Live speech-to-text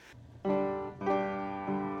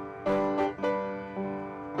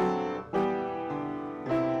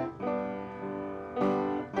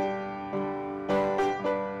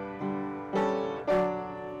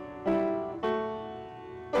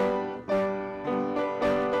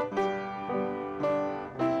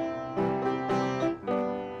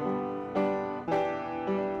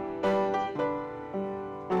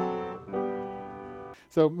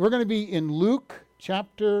So we're going to be in Luke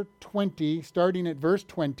chapter 20, starting at verse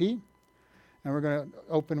 20. And we're going to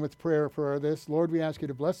open with prayer for this. Lord, we ask you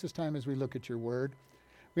to bless this time as we look at your word.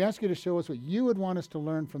 We ask you to show us what you would want us to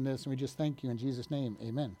learn from this, and we just thank you in Jesus' name.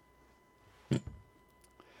 Amen.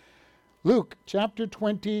 Luke chapter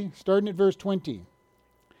 20, starting at verse 20.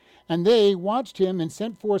 And they watched him and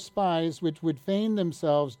sent forth spies which would feign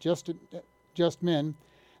themselves just men,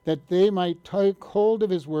 that they might take hold of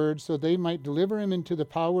his words, so they might deliver him into the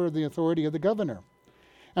power of the authority of the governor.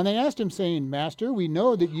 And they asked him, saying, Master, we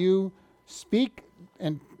know that you speak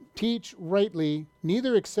and teach rightly,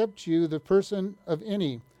 neither accept you the person of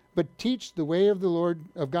any, but teach the way of the Lord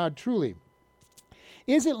of God truly.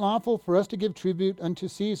 Is it lawful for us to give tribute unto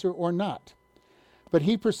Caesar or not? But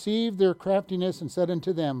he perceived their craftiness and said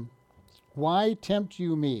unto them, Why tempt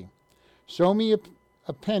you me? Show me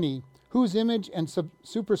a penny, whose image and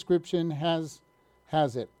superscription has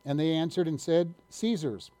it? And they answered and said,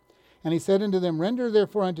 Caesar's. And he said unto them, Render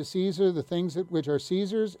therefore unto Caesar the things which are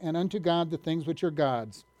Caesar's, and unto God the things which are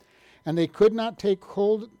God's. And they could not take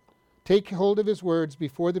hold of his words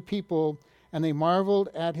before the people, and they marveled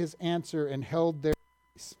at his answer and held their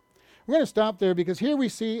peace. We're going to stop there because here we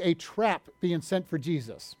see a trap being sent for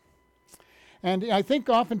Jesus. And I think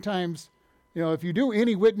oftentimes, if you do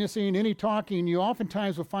any witnessing, any talking, you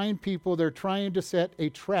oftentimes will find people that are trying to set a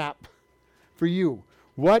trap for you.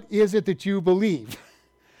 What is it that you believe?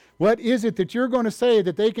 What is it that you're going to say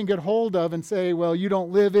that they can get hold of and say, well, you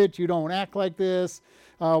don't live it, you don't act like this,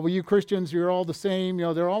 well, you Christians, you're all the same.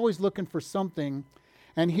 They're always looking for something.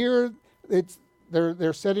 And here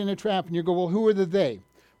they're setting a trap, and you go, well, who are the they?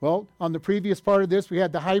 Well, on the previous part of this, we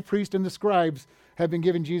had the high priest and the scribes have been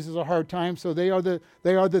giving Jesus a hard time, so they are the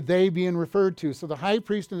they being referred to. So the high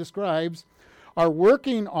priest and the scribes are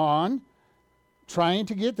working on trying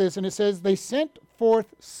to get this, and it says they sent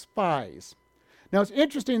forth spies. Now, it's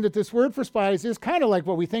interesting that this word for spies is kind of like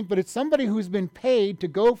what we think, but it's somebody who's been paid to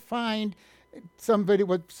go find somebody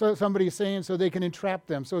what somebody is saying so they can entrap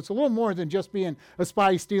them. So it's a little more than just being a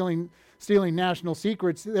spy stealing national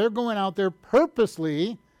secrets. They're going out there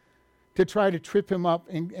purposely to try to trip him up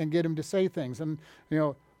and get him to say things. And,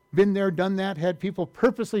 been there, done that, had people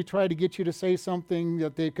purposely try to get you to say something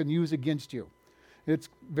that they can use against you. It's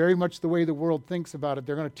very much the way the world thinks about it.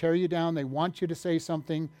 They're going to tear you down. They want you to say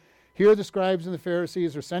something. Here the scribes and the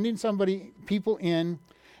Pharisees are sending people in,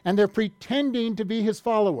 and they're pretending to be his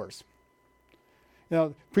followers.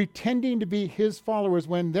 Pretending to be his followers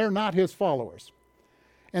when they're not his followers.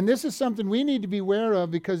 And this is something we need to be aware of,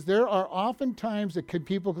 because there are oftentimes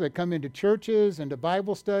people that come into churches, into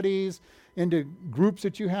Bible studies, into groups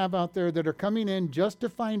that you have out there that are coming in just to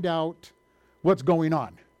find out what's going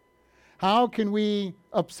on. How can we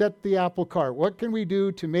upset the apple cart? What can we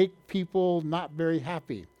do to make people not very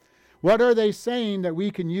happy? What are they saying that we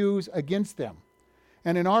can use against them?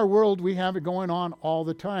 And in our world, we have it going on all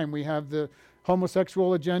the time. We have the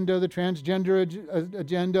homosexual agenda, the transgender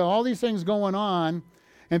agenda, all these things going on.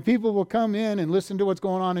 And people will come in and listen to what's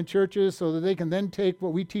going on in churches so that they can then take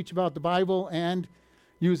what we teach about the Bible and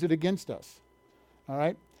use it against us. All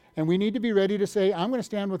right? And we need to be ready to say, I'm going to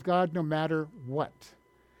stand with God no matter what.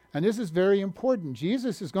 And this is very important.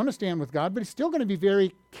 Jesus is going to stand with God, but he's still going to be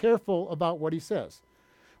very careful about what he says.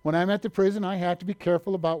 When I'm at the prison, I have to be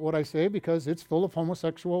careful about what I say because it's full of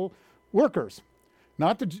homosexual workers.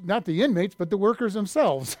 Not the inmates, but the workers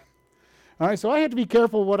themselves. All right, so I have to be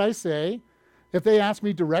careful what I say. If they ask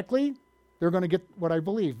me directly, they're going to get what I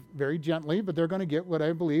believe, very gently, but they're going to get what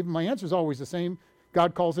I believe. And my answer is always the same.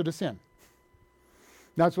 God calls it a sin.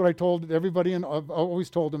 That's what I told everybody, and I've always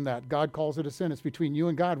told them that. God calls it a sin. It's between you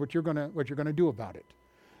and God what you're going to do about it.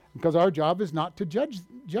 Because our job is not to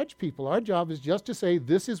judge people. Our job is just to say,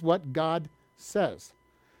 this is what God says.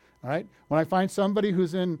 All right? When I find somebody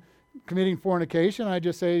who's committing fornication, I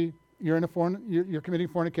just say, you're committing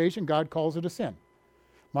fornication. God calls it a sin.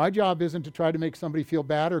 My job isn't to try to make somebody feel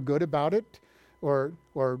bad or good about it or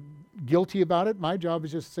guilty about it. My job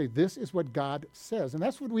is just to say, this is what God says. And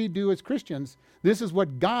that's what we do as Christians. This is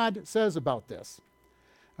what God says about this.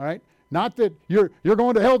 All right? Not that you're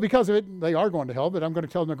going to hell because of it. They are going to hell, but I'm going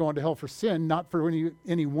to tell them they're going to hell for sin, not for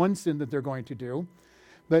any one sin that they're going to do.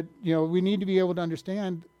 But, we need to be able to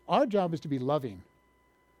understand our job is to be loving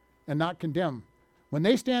and not condemn. When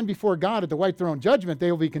they stand before God at the white throne judgment,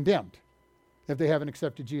 they will be condemned if they haven't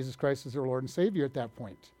accepted Jesus Christ as their Lord and Savior at that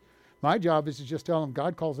point. My job is to just tell them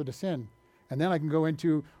God calls it a sin. And then I can go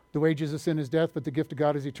into the wages of sin is death, but the gift of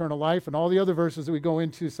God is eternal life, and all the other verses that we go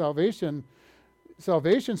into salvation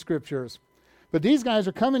scriptures. But these guys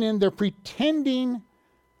are coming in, they're pretending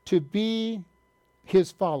to be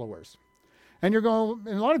his followers. And you're going,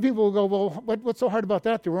 and a lot of people will go, well, what's so hard about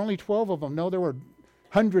that? There were only 12 of them. No, there were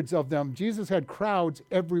hundreds of them. Jesus had crowds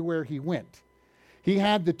everywhere he went. He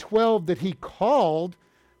had the 12 that he called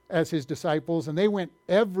as his disciples, and they went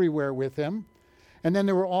everywhere with him. And then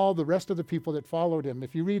there were all the rest of the people that followed him.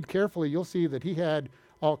 If you read carefully, you'll see that he had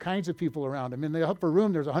all kinds of people around him. In the upper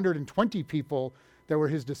room, there's 120 people that were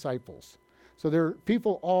his disciples. So there were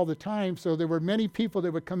people all the time. So there were many people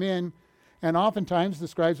that would come in, and oftentimes the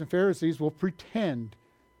scribes and Pharisees will pretend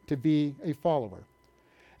to be a follower.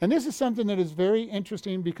 And this is something that is very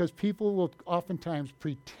interesting because people will oftentimes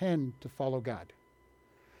pretend to follow God.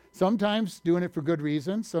 Sometimes doing it for good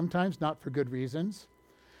reasons, sometimes not for good reasons.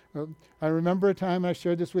 I remember a time, I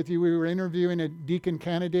shared this with you, we were interviewing a deacon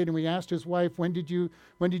candidate and we asked his wife, when did you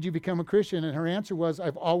become a Christian? And her answer was,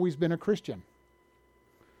 I've always been a Christian.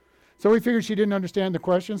 So we figured she didn't understand the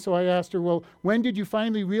question, so I asked her, well, when did you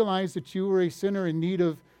finally realize that you were a sinner in need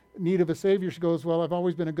of a Savior? She goes, well, I've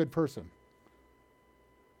always been a good person.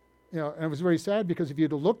 And it was very sad because if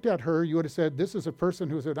you'd have looked at her, you would have said, this is a person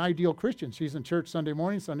who's an ideal Christian. She's in church Sunday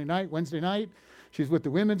morning, Sunday night, Wednesday night. She's with the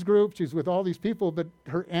women's group. She's with all these people. But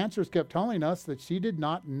her answers kept telling us that she did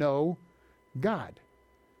not know God.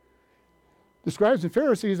 The scribes and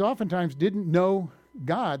Pharisees oftentimes didn't know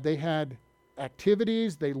God. They had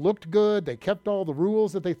activities. They looked good. They kept all the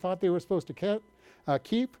rules that they thought they were supposed to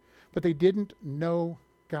keep. But they didn't know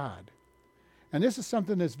God. And this is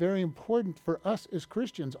something that's very important for us as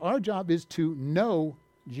Christians. Our job is to know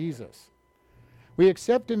Jesus. We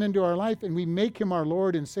accept him into our life and we make him our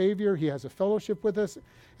Lord and Savior. He has a fellowship with us.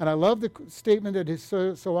 And I love the statement that is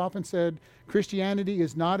so often said, Christianity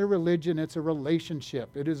is not a religion, it's a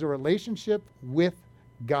relationship. It is a relationship with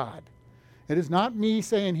God. It is not me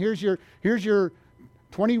saying, here's your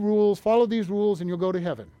 20 rules, follow these rules and you'll go to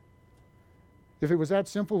heaven. If it was that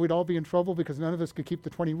simple, we'd all be in trouble because none of us could keep the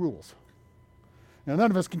 20 rules. Now,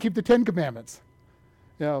 none of us can keep the 10 commandments.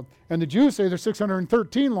 And the Jews say there's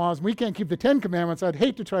 613 laws, and we can't keep the 10 commandments. I'd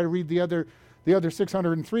hate to try to read the other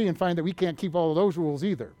 603 and find that we can't keep all of those rules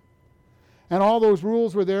either. And all those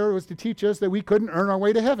rules were there was to teach us that we couldn't earn our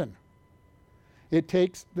way to heaven. It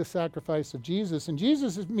takes the sacrifice of Jesus. And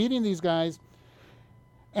Jesus is meeting these guys,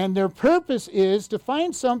 and their purpose is to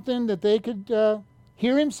find something that they could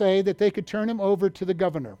hear him say, that they could turn him over to the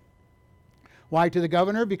governor. Why to the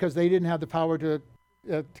governor? Because they didn't have the power to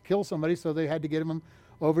kill somebody, so they had to get him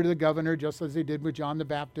over to the governor, just as they did with John the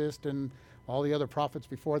Baptist and all the other prophets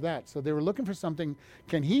before that. So they were looking for something.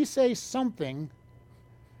 Can he say something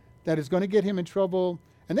that is going to get him in trouble?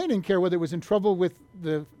 And they didn't care whether it was in trouble with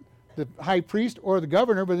the high priest or the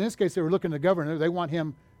governor, but in this case they were looking at the governor. They want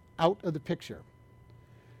him out of the picture.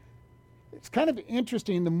 It's kind of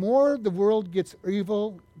interesting. The more the world gets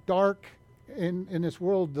evil, dark in this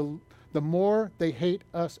world, the more they hate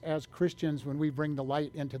us as Christians when we bring the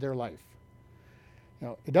light into their life.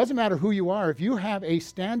 It doesn't matter who you are. If you have a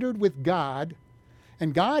standard with God,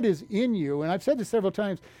 and God is in you, and I've said this several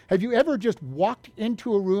times, have you ever just walked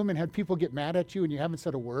into a room and had people get mad at you and you haven't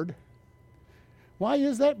said a word? Why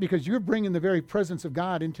is that? Because you're bringing the very presence of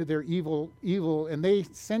God into their evil, and they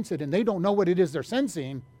sense it, and they don't know what it is they're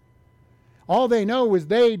sensing. All they know is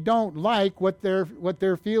they don't like what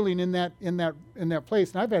they're feeling in that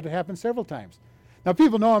place. And I've had it happen several times. Now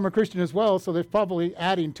people know I'm a Christian as well, so they're probably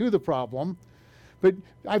adding to the problem. But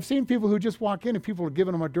I've seen people who just walk in and people are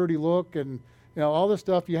giving them a dirty look and all this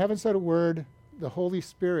stuff. You haven't said a word. The Holy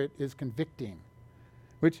Spirit is convicting,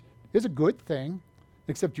 which is a good thing,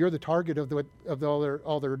 except you're the target of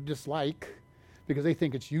all their dislike because they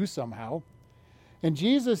think it's you somehow. And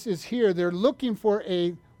Jesus is here. They're looking for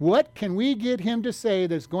what can we get him to say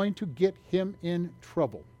that's going to get him in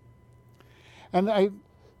trouble? And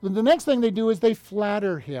the next thing they do is they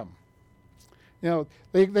flatter him.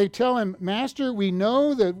 They tell him, Master, we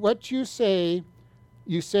know that what you say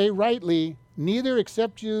rightly, neither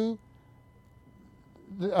accept you,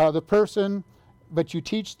 the person, but you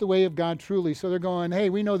teach the way of God truly. So they're going, hey,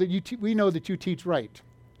 we know that you teach right.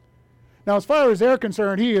 Now, as far as they're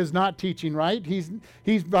concerned, he is not teaching right.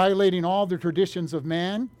 He's violating all the traditions of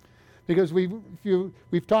man. Because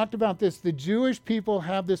we've talked about this, the Jewish people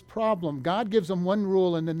have this problem. God gives them one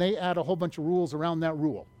rule, and then they add a whole bunch of rules around that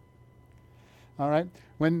rule. All right?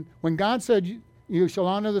 When God said, you shall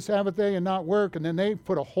honor the Sabbath day and not work, and then they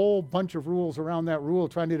put a whole bunch of rules around that rule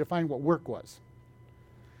trying to define what work was.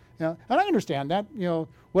 And I understand that.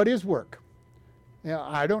 What is work?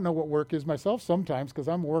 I don't know what work is myself sometimes because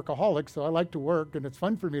I'm a workaholic, so I like to work, and it's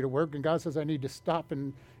fun for me to work, and God says I need to stop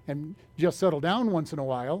and just settle down once in a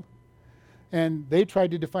while. And they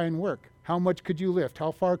tried to define work. How much could you lift?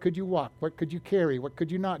 How far could you walk? What could you carry? What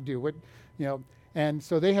could you not do? And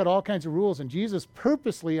so they had all kinds of rules, and Jesus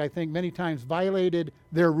purposely, I think, many times violated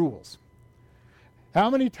their rules. How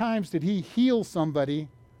many times did he heal somebody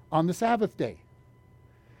on the Sabbath day?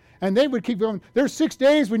 And they would keep going, there's 6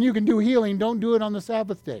 days when you can do healing, don't do it on the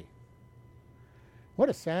Sabbath day. What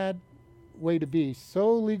a sad way to be,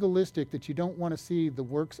 so legalistic that you don't want to see the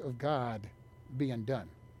works of God being done.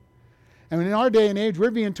 And in our day and age, we're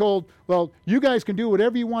being told, well, you guys can do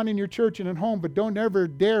whatever you want in your church and at home, but don't ever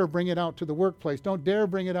dare bring it out to the workplace. Don't dare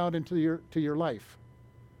bring it out into your life.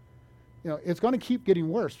 It's going to keep getting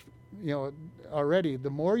worse, already. The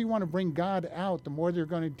more you want to bring God out, the more they're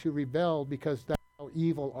going to rebel, because that's how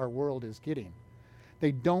evil our world is getting.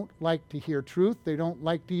 They don't like to hear truth. They don't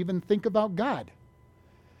like to even think about God.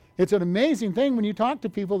 It's an amazing thing when you talk to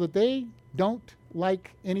people that they don't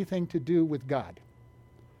like anything to do with God,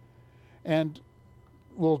 and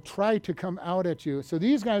will try to come out at you. So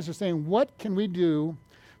these guys are saying, what can we do?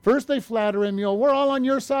 First they flatter him, we're all on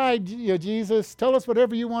your side, Jesus. Tell us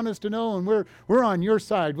whatever you want us to know, and we're on your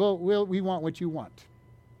side. We want what you want.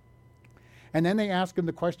 And then they ask him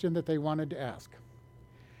the question that they wanted to ask.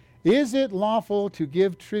 Is it lawful to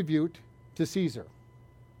give tribute to Caesar?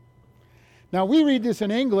 Now we read this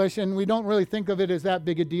in English and we don't really think of it as that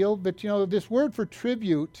big a deal, but this word for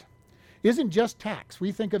tribute isn't just tax.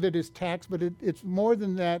 We think of it as tax, but it's more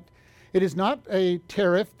than that. It is not a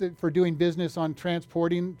tariff for doing business on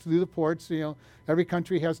transporting through the ports. Every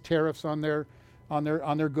country has tariffs on their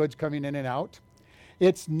goods coming in and out.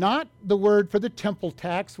 It's not the word for the temple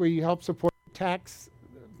tax, where you help support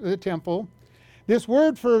the temple. This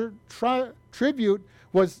word for tribute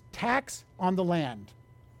was tax on the land.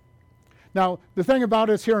 Now, the thing about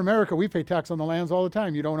us here in America, we pay tax on the lands all the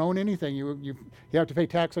time. You don't own anything. You have to pay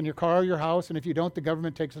tax on your car, your house, and if you don't, the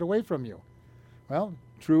government takes it away from you. Well,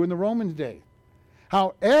 true in the Romans' day.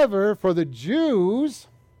 However, for the Jews,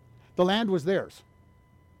 the land was theirs.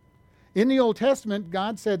 In the Old Testament,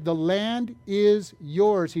 God said, the land is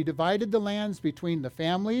yours. He divided the lands between the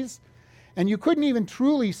families, and you couldn't even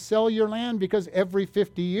truly sell your land, because every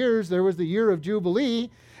 50 years there was the year of Jubilee,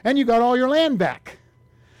 and you got all your land back.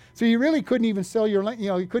 So you really couldn't even sell your land.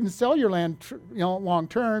 You couldn't sell your land, long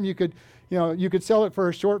term. You could sell it for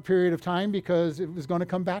a short period of time because it was going to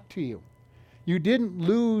come back to you. You didn't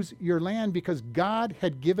lose your land because God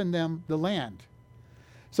had given them the land.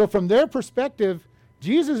 So from their perspective,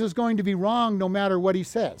 Jesus is going to be wrong no matter what he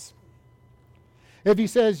says. If he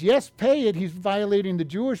says, yes, pay it, he's violating the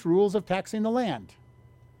Jewish rules of taxing the land.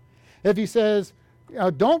 If he says,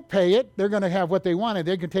 don't pay it, they're going to have what they wanted.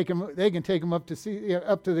 They can take him up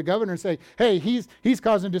to the governor and say, hey, he's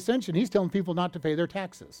causing dissension. He's telling people not to pay their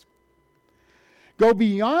taxes. Go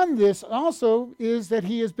beyond this also is that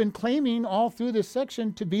he has been claiming all through this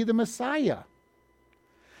section to be the Messiah.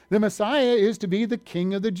 The Messiah is to be the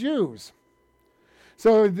King of the Jews.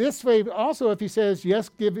 So this way also, if he says, yes,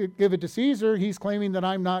 give it to Caesar, he's claiming that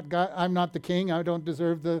I'm not the king, I don't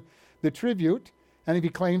deserve the tribute. And if he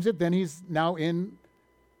claims it, then he's now in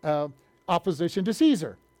opposition to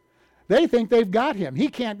Caesar. They think they've got him. He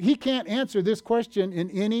can't answer this question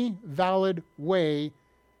in any valid way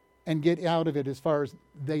and get out of it as far as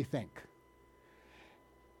they think.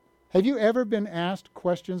 Have you ever been asked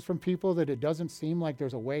questions from people that it doesn't seem like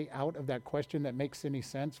there's a way out of that question that makes any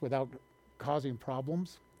sense without causing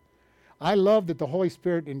problems? I love that the Holy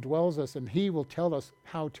Spirit indwells us, and he will tell us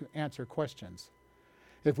how to answer questions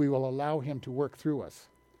if we will allow him to work through us.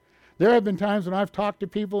 There have been times when I've talked to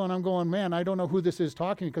people and I'm going, man, I don't know who this is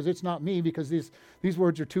talking, because it's not me, because these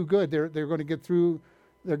words are too good. They're going to get through.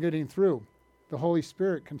 They're getting through. The Holy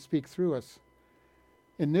Spirit can speak through us.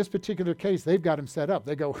 In this particular case, they've got him set up.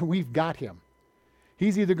 They go, we've got him.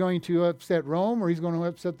 He's either going to upset Rome or he's going to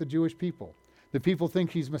upset the Jewish people. The people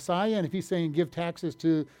think he's Messiah, and if he's saying give taxes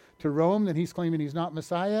to Rome, then he's claiming he's not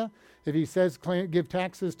Messiah. If he says give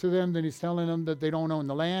taxes to them, then he's telling them that they don't own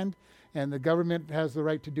the land, and the government has the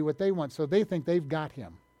right to do what they want. So they think they've got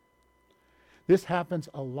him. This happens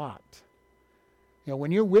a lot.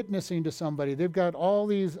 When you're witnessing to somebody, they've got all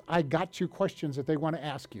these I got you questions that they want to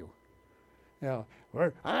ask you.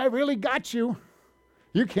 I really got you.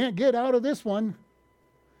 You can't get out of this one.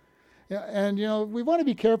 And, we want to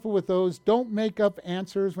be careful with those. Don't make up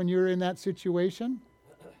answers when you're in that situation.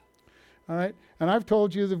 All right? And I've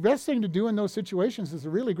told you the best thing to do in those situations is a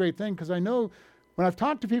really great thing, because I know when I've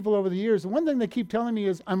talked to people over the years, the one thing they keep telling me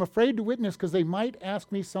is I'm afraid to witness because they might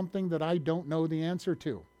ask me something that I don't know the answer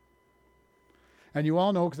to. And you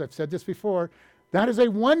all know, because I've said this before, that is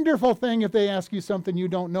a wonderful thing if they ask you something you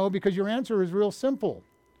don't know, because your answer is real simple.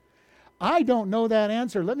 I don't know that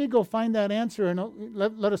answer. Let me go find that answer, and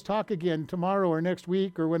let us talk again tomorrow or next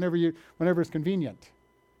week or whenever it's convenient.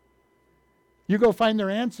 You go find their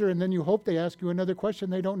answer, and then you hope they ask you another question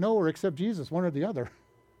they don't know or accept Jesus, one or the other.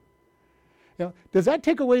 Does that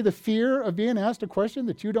take away the fear of being asked a question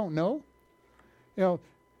that you don't know?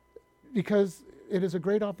 Because it is a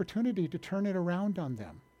great opportunity to turn it around on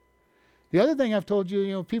them. The other thing I've told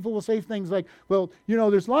you, people will say things like, well,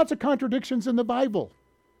 there's lots of contradictions in the Bible.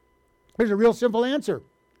 Here's a real simple answer.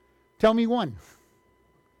 Tell me one.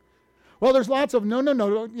 Well, there's lots of,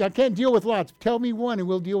 no, I can't deal with lots. Tell me one and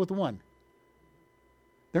we'll deal with one.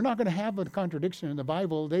 They're not going to have a contradiction in the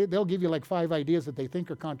Bible. They'll give you like 5 ideas that they think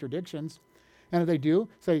are contradictions. And if they do,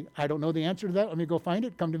 say, I don't know the answer to that. Let me go find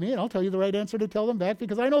it. Come to me and I'll tell you the right answer to tell them back,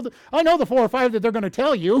 because I know the 4 or 5 that they're going to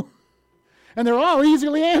tell you. And they're all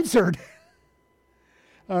easily answered.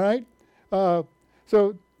 All right?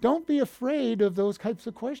 So don't be afraid of those types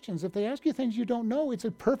of questions. If they ask you things you don't know, it's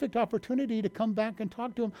a perfect opportunity to come back and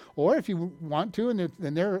talk to them. Or if you want to and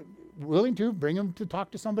they're willing to, bring them to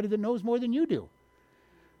talk to somebody that knows more than you do.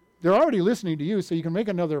 They're already listening to you, so you can make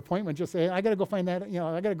another appointment. Just say, I got to go find that,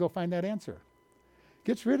 I got to go find that answer.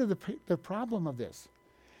 Gets rid of the problem of this.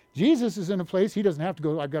 Jesus is in a place he doesn't have to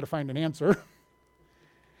go, I've got to find an answer.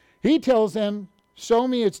 He tells them, show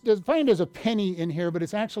me, it's defined as a penny in here, but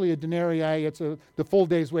it's actually a denarii, it's the full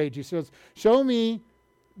day's wage. He says, show me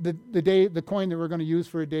the coin that we're going to use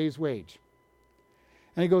for a day's wage.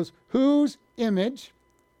 And he goes, whose image,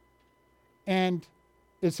 and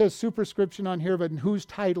it says superscription on here, but whose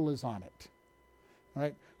title is on it? All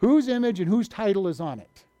right? Whose image and whose title is on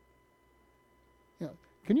it?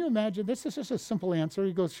 Can you imagine? This is just a simple answer.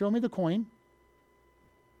 He goes, show me the coin.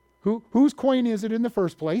 Whose coin is it in the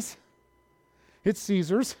first place? It's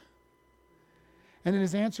Caesar's. And then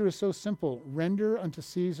his answer is so simple. Render unto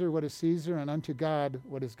Caesar what is Caesar, and unto God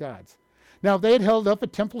what is God's. Now, if they had held up a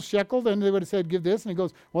temple shekel, then they would have said, give this. And he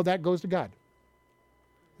goes, well, that goes to God.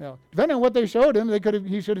 Depending on what they showed him,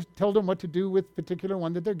 he should have told them what to do with the particular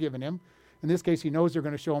one that they're giving him. In this case, he knows they're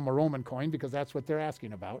going to show him a Roman coin because that's what they're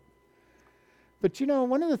asking about. But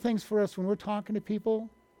one of the things for us when we're talking to people,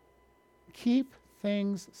 keep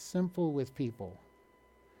things simple with people.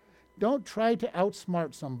 Don't try to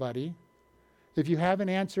outsmart somebody. If you have an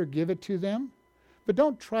answer, give it to them. But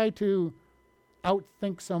don't try to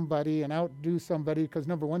outthink somebody and outdo somebody, because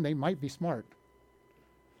number one, they might be smart.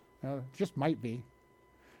 Just might be.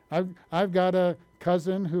 I've got a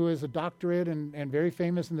cousin who is a doctorate and very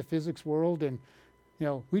famous in the physics world, and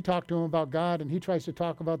we talk to him about God, and he tries to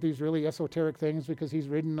talk about these really esoteric things because he's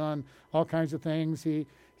written on all kinds of things. He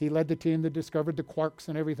led the team that discovered the quarks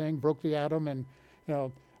and everything, broke the atom, and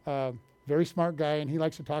very smart guy, and he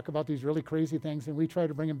likes to talk about these really crazy things, and we try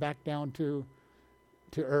to bring him back down to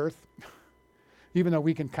earth, even though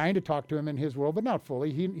we can kind of talk to him in his world, but not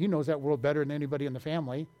fully. He knows that world better than anybody in the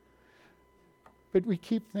family. But we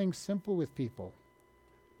keep things simple with people.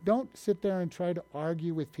 Don't sit there and try to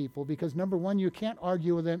argue with people, because number one, you can't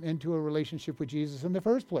argue with them into a relationship with Jesus in the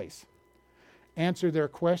first place. Answer their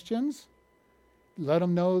questions. Let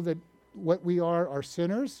them know that what we are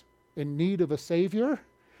sinners in need of a Savior,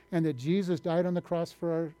 and that Jesus died on the cross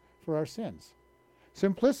for our sins.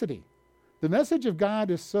 Simplicity. The message of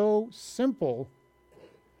God is so simple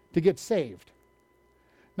to get saved.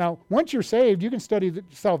 Now, once you're saved, you can study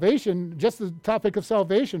salvation, just the topic of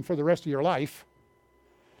salvation, for the rest of your life.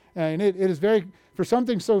 And it is for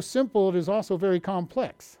something so simple, it is also very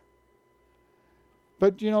complex.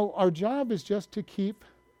 But, our job is just to keep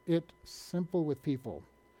it simple with people.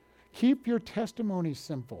 Keep your testimony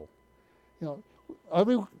simple.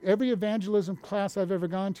 Every evangelism class I've ever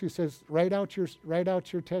gone to says, write out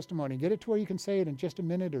your testimony. Get it to where you can say it in just a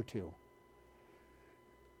minute or two.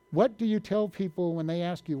 What do you tell people when they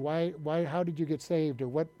ask you, how did you get saved, or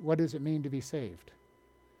what does it mean to be saved?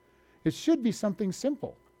 It should be something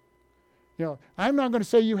simple. I'm not going to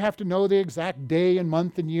say you have to know the exact day and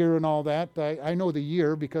month and year and all that. I know the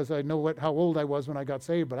year because I know how old I was when I got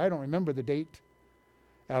saved, but I don't remember the date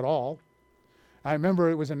at all. I remember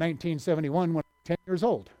it was in 1971 when I was 10 years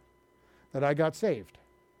old that I got saved.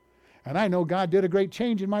 And I know God did a great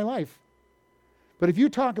change in my life. But if you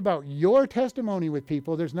talk about your testimony with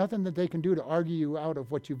people, there's nothing that they can do to argue you out of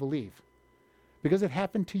what you believe, because it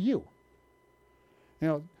happened to you.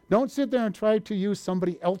 Don't sit there and try to use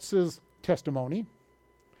somebody else's testimony.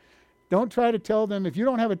 Don't try to tell them, if you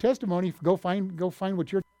don't have a testimony, go find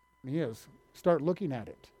what your testimony is. Start looking at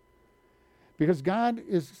it. Because God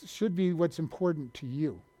should be what's important to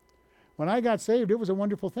you. When I got saved, it was a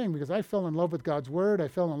wonderful thing, because I fell in love with God's Word. I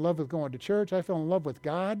fell in love with going to church. I fell in love with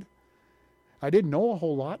God. I didn't know a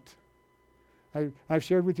whole lot. I've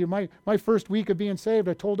shared with you my first week of being saved.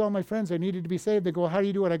 I told all my friends I needed to be saved. They go, how do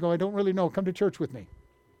you do it? I go, I don't really know. Come to church with me.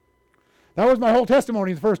 That was my whole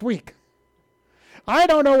testimony the first week. I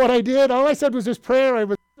don't know what I did. All I said was this prayer.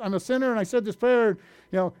 I'm a sinner, and I said this prayer.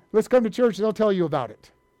 Let's come to church. They'll tell you about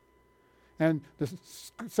it. And the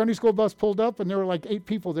Sunday school bus pulled up, and there were like 8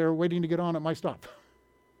 people there waiting to get on at my stop.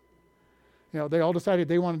 They all decided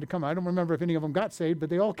they wanted to come. I don't remember if any of them got saved, but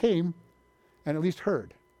they all came and at least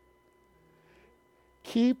heard.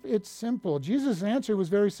 Keep it simple. Jesus' answer was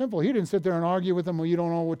very simple. He didn't sit there and argue with them, well, you don't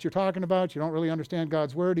know what you're talking about. You don't really understand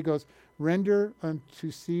God's word. He goes, render unto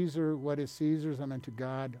Caesar what is Caesar's and unto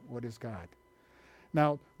God what is God.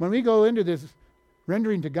 Now, when we go into this,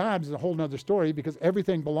 rendering to God is a whole other story because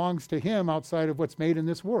everything belongs to him outside of what's made in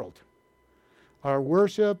this world. Our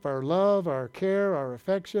worship, our love, our care, our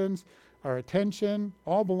affections, our attention,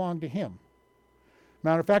 all belong to him.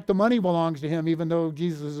 Matter of fact, the money belongs to him, even though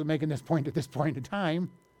Jesus is making this point at this point in time.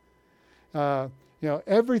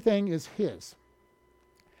 Everything is his.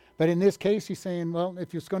 But in this case, he's saying, well,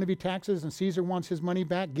 if it's going to be taxes and Caesar wants his money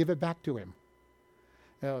back, give it back to him.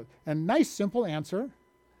 A nice, simple answer.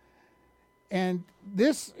 And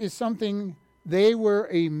this is something they were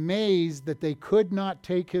amazed that they could not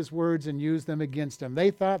take his words and use them against him. They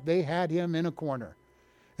thought they had him in a corner.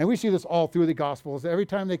 And we see this all through the Gospels. Every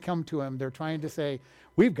time they come to him, they're trying to say,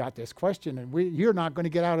 we've got this question, and you're not going to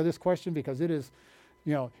get out of this question because it is,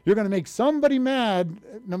 you're going to make somebody mad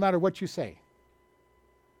no matter what you say.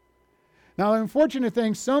 Now, the unfortunate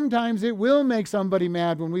thing, sometimes it will make somebody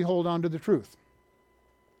mad when we hold on to the truth.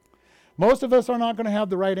 Most of us are not going to have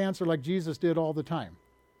the right answer like Jesus did all the time.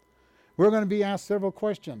 We're going to be asked several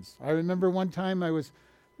questions. I remember one time I was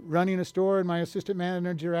running a store, and my assistant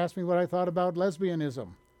manager asked me what I thought about lesbianism.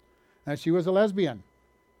 And she was a lesbian.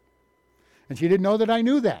 And she didn't know that I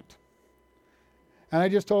knew that. And I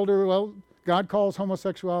just told her, well, God calls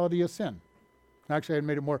homosexuality a sin. Actually, I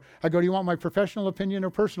made it more. I go, do you want my professional opinion or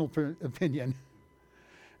personal opinion?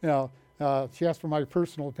 She asked for my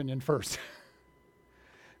personal opinion first.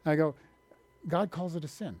 I go, God calls it a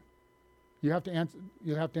sin. You have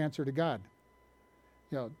to answer to God.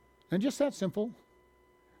 And just that simple.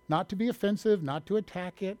 Not to be offensive, not to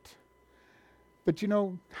attack it. But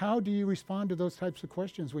how do you respond to those types of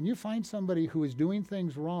questions? When you find somebody who is doing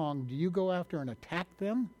things wrong, do you go after and attack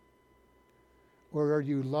them? Or are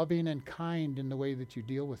you loving and kind in the way that you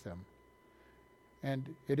deal with them?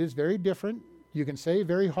 And it is very different. You can say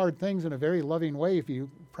very hard things in a very loving way if you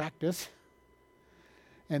practice.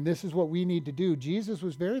 And this is what we need to do. Jesus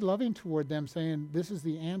was very loving toward them, saying, this is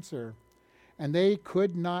the answer. And they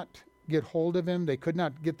could not get hold of him. They could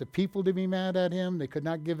not get the people to be mad at him. They could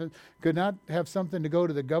not have something to go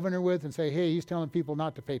to the governor with and say, hey, he's telling people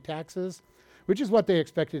not to pay taxes, which is what they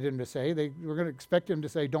expected him to say. They were going to expect him to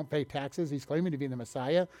say, don't pay taxes. He's claiming to be the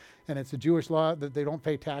Messiah, and it's a Jewish law that they don't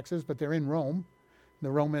pay taxes, but they're in Rome,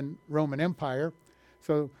 the Roman Empire.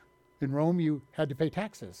 So in Rome, you had to pay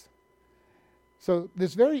taxes. So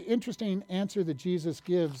this very interesting answer that Jesus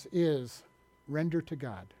gives is render to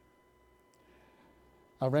God.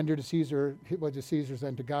 Render to Caesar what is Caesar's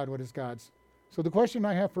and to God what is God's. So the question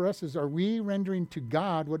I have for us is, are we rendering to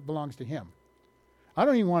God what belongs to him? I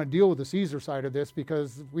don't even want to deal with the Caesar side of this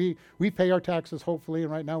because we pay our taxes, hopefully,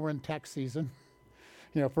 and right now we're in tax season.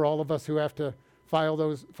 For all of us who have to file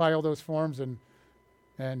those forms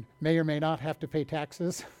and may or may not have to pay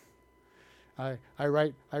taxes. I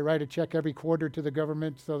write a check every quarter to the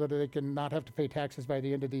government so that they can not have to pay taxes by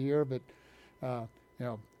the end of the year. But I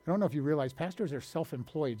don't know if you realize pastors are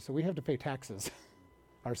self-employed, so we have to pay taxes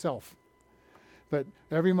ourselves. But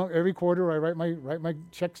every quarter I write my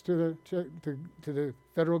checks to the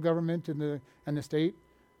federal government and the state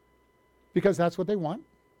because that's what they want.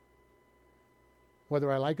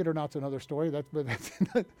 Whether I like it or not is another story. That's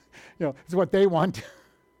it's what they want.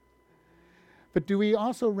 But do we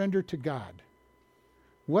also render to God?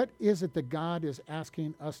 What is it that God is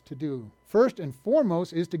asking us to do? First and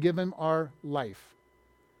foremost is to give him our life,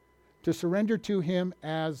 to surrender to him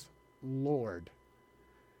as Lord.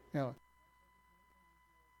 The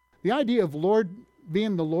idea of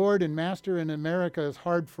being the Lord and Master in America is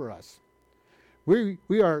hard for us. We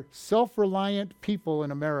are self-reliant people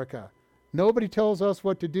in America. Nobody tells us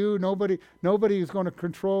what to do. Nobody is going to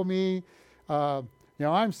control me.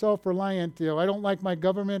 I'm self-reliant. I don't like my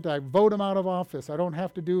government. I vote them out of office. I don't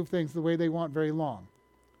have to do things the way they want very long.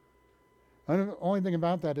 The only thing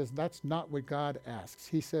about that is that's not what God asks.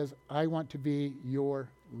 He says, I want to be your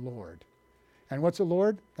Lord. And what's a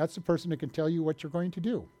Lord? That's the person that can tell you what you're going to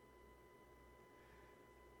do.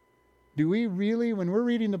 Do we really, when we're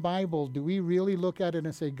reading the Bible, do we really look at it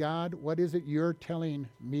and say, God, what is it you're telling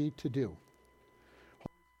me to do?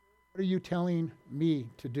 What are you telling me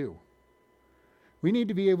to do? We need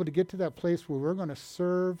to be able to get to that place where we're going to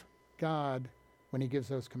serve God when he gives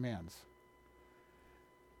those commands.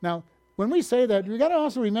 Now, when we say that, we got to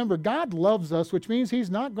also remember God loves us, which means he's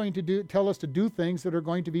not going to tell us to do things that are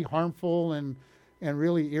going to be harmful and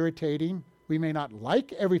really irritating. We may not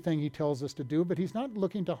like everything he tells us to do, but he's not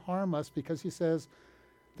looking to harm us because he says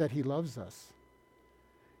that he loves us.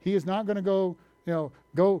 He is not going to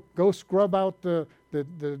go scrub out the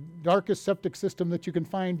darkest septic system that you can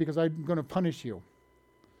find because I'm going to punish you.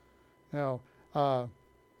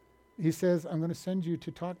 He says, I'm going to send you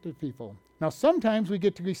to talk to people. Now, sometimes we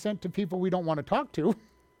get to be sent to people we don't want to talk to.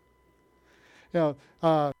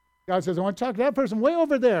 God says, I want to talk to that person way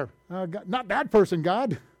over there. God, not that person,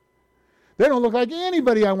 God. They don't look like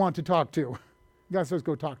anybody I want to talk to. God says,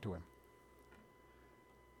 go talk to him.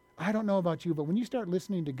 I don't know about you, but when you start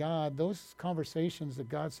listening to God, those conversations that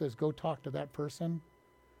God says, go talk to that person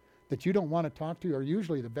that you don't want to talk to are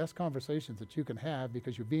usually the best conversations that you can have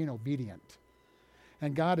because you're being obedient.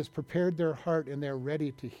 And God has prepared their heart and they're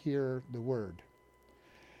ready to hear the word.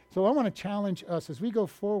 So I want to challenge us as we go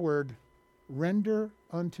forward, render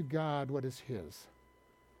unto God what is his,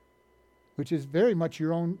 which is very much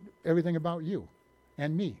your own, everything about you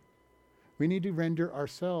and me. We need to render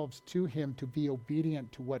ourselves to him to be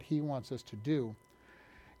obedient to what he wants us to do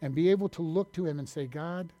and be able to look to him and say,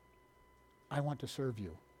 God, I want to serve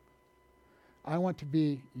you. I want to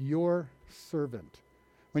be your servant.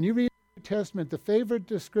 When you read the New Testament, the favorite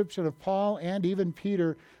description of Paul and even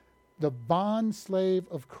Peter, the bond slave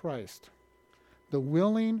of Christ, the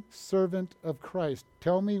willing servant of Christ.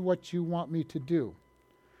 Tell me what you want me to do.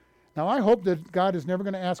 Now, I hope that God is never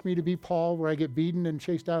going to ask me to be Paul, where I get beaten and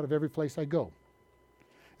chased out of every place I go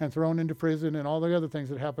and thrown into prison and all the other things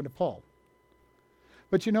that happened to Paul.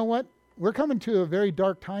 But you know what? We're coming to a very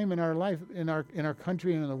dark time in our life, in our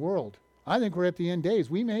country and in the world. I think we're at the end days.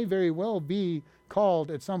 We may very well be called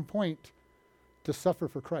at some point to suffer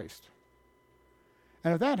for Christ.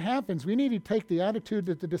 And if that happens, we need to take the attitude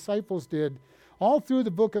that the disciples did all through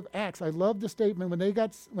the book of Acts. I love the statement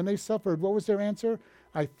when they suffered. What was their answer?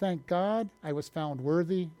 I thank God I was found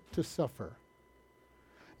worthy to suffer.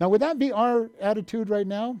 Now, would that be our attitude right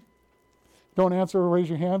now? Don't answer or raise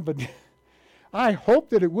your hand, but I hope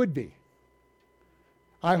that it would be.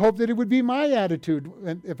 I hope that it would be my attitude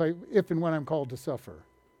if and when I'm called to suffer.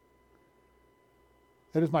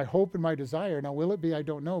 That is my hope and my desire. Now, will it be? I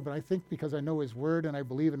don't know, but I think because I know his word and I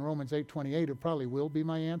believe in Romans 8:28, it probably will be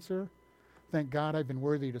my answer. Thank God I've been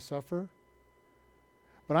worthy to suffer.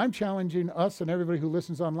 But I'm challenging us and everybody who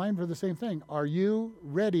listens online for the same thing. Are you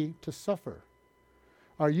ready to suffer?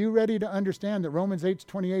 Are you ready to understand that Romans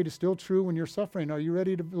 8:28 is still true when you're suffering? Are you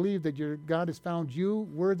ready to believe that your God has found you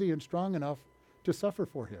worthy and strong enough to suffer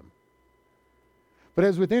for him? But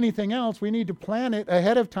as with anything else, we need to plan it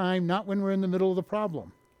ahead of time, not when we're in the middle of the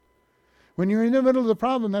problem. When you're in the middle of the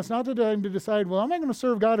problem, that's not the time to decide, well, am I going to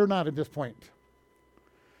serve God or not at this point?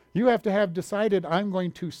 You have to have decided, I'm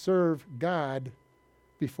going to serve God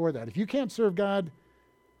before that. If you can't serve God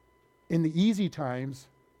in the easy times,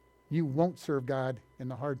 you won't serve God in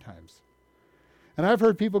the hard times. And I've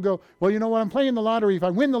heard people go, well, you know what, I'm playing the lottery. If I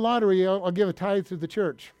win the lottery, I'll give a tithe to the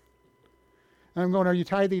church. And I'm going, are you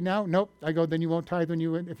tithing now? Nope. I go, then you won't tithe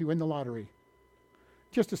if you win the lottery.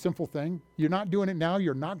 Just a simple thing. You're not doing it now.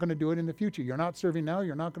 You're not going to do it in the future. You're not serving now.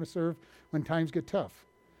 You're not going to serve when times get tough.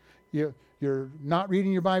 You're not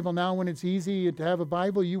reading your Bible now when it's easy to have a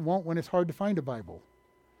Bible. You won't when it's hard to find a Bible.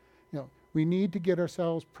 We need to get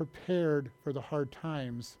ourselves prepared for the hard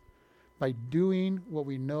times by doing what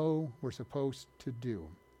we know we're supposed to do.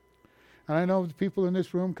 And I know the people in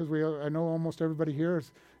this room, because I know almost everybody here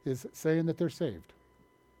is saying that they're saved.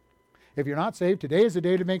 If you're not saved, today is the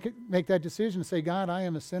day to make that decision. Say, God, I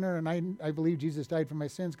am a sinner, and I believe Jesus died for my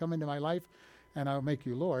sins. Come into my life, and I'll make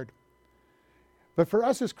you Lord. But for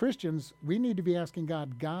us as Christians, we need to be asking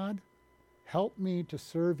God, God, help me to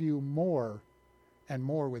serve you more and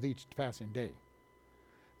more with each passing day.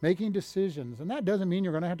 Making decisions. And that doesn't mean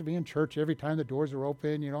you're going to have to be in church every time the doors are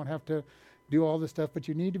open. You don't have to do all this stuff, but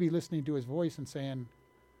you need to be listening to his voice and saying,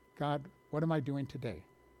 God, what am I doing today?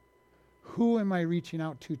 Who am I reaching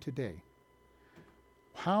out to today?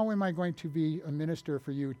 How am I going to be a minister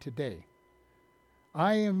for you today?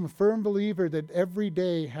 I am a firm believer that every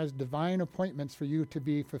day has divine appointments for you to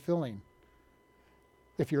be fulfilling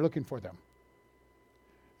if you're looking for them.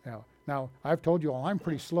 Now, I've told you all, I'm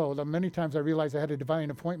pretty slow. Many times I realize I had a divine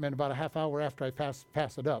appointment about a half hour after I pass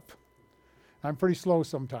it up. I'm pretty slow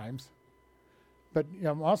sometimes. But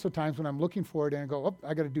also times when I'm looking for it and I go, oh,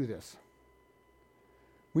 I got to do this.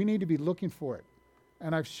 We need to be looking for it.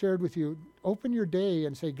 And I've shared with you, open your day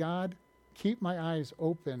and say, God, keep my eyes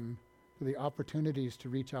open for the opportunities to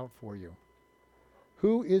reach out for you.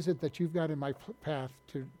 Who is it that you've got in my path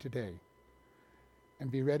today?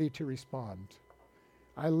 and be ready to respond.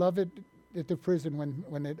 I love it at the prison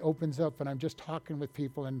when it opens up and I'm just talking with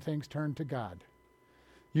people and things turn to God.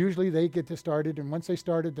 Usually they get to started, and once they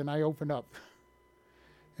started, then I open up.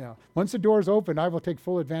 Once the doors open, I will take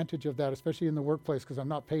full advantage of that, especially in the workplace, because I'm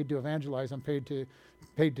not paid to evangelize. I'm paid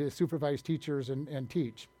to supervise teachers and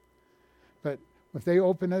teach. But if they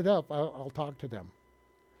open it up, I'll talk to them.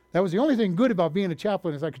 That was the only thing good about being a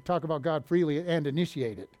chaplain, is I could talk about God freely and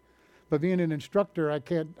initiate it. But being an instructor, I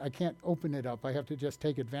can't open it up. I have to just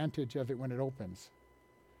take advantage of it when it opens.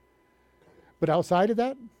 But outside of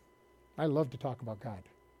that, I love to talk about God.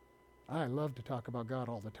 I love to talk about God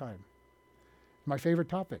all the time. My favorite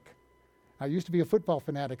topic. I used to be a football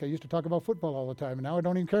fanatic. I used to talk about football all the time, and now I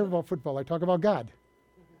don't even care about football. I talk about God.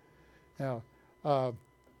 But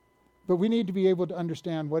we need to be able to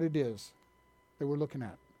understand what it is that we're looking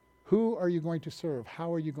at. Who are you going to serve?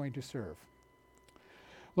 How are you going to serve?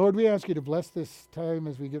 Lord, we ask you to bless this time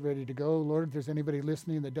as we get ready to go. Lord, if there's anybody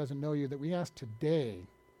listening that doesn't know you, that we ask today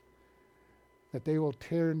that they will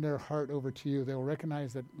turn their heart over to you. They'll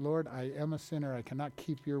recognize that, Lord, I am a sinner. I cannot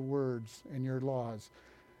keep your words and your laws.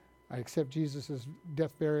 I accept Jesus'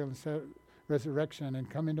 death, burial, and resurrection, and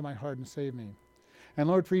come into my heart and save me. And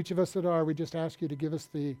Lord, for each of us that are, we just ask you to give us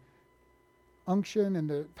the unction and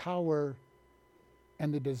the power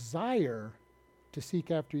and the desire to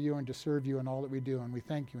seek after you and to serve you in all that we do. And we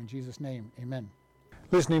thank you in Jesus' name. Amen.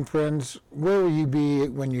 Listening friends, where will you be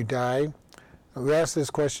when you die? We ask this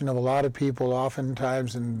question of a lot of people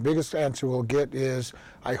oftentimes, and the biggest answer we'll get is,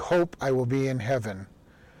 I hope I will be in heaven.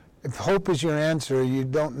 If hope is your answer, you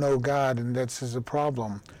don't know God, and that's a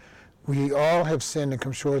problem. We all have sinned and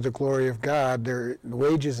come short of the glory of God. The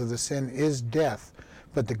wages of the sin is death,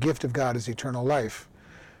 but the gift of God is eternal life.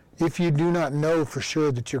 If you do not know for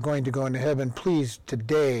sure that you're going to go into heaven, please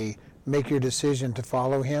today make your decision to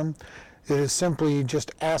follow him. It is simply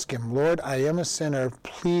just ask him, Lord, I am a sinner.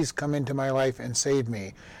 Please come into my life and save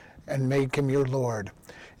me, and make him your Lord.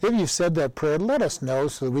 If you've said that prayer, let us know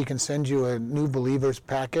so that we can send you a new believers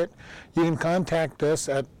packet. You can contact us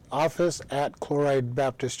at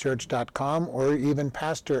office@chloridebaptistchurch.com or even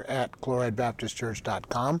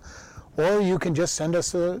pastor@chloridebaptistchurch.com. Or you can just send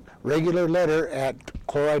us a regular letter at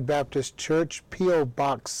Chloride Baptist Church, P.O.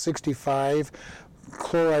 Box 65,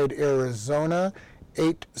 Chloride, Arizona,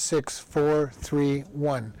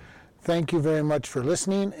 86431. Thank you very much for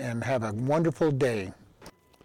listening, and have a wonderful day.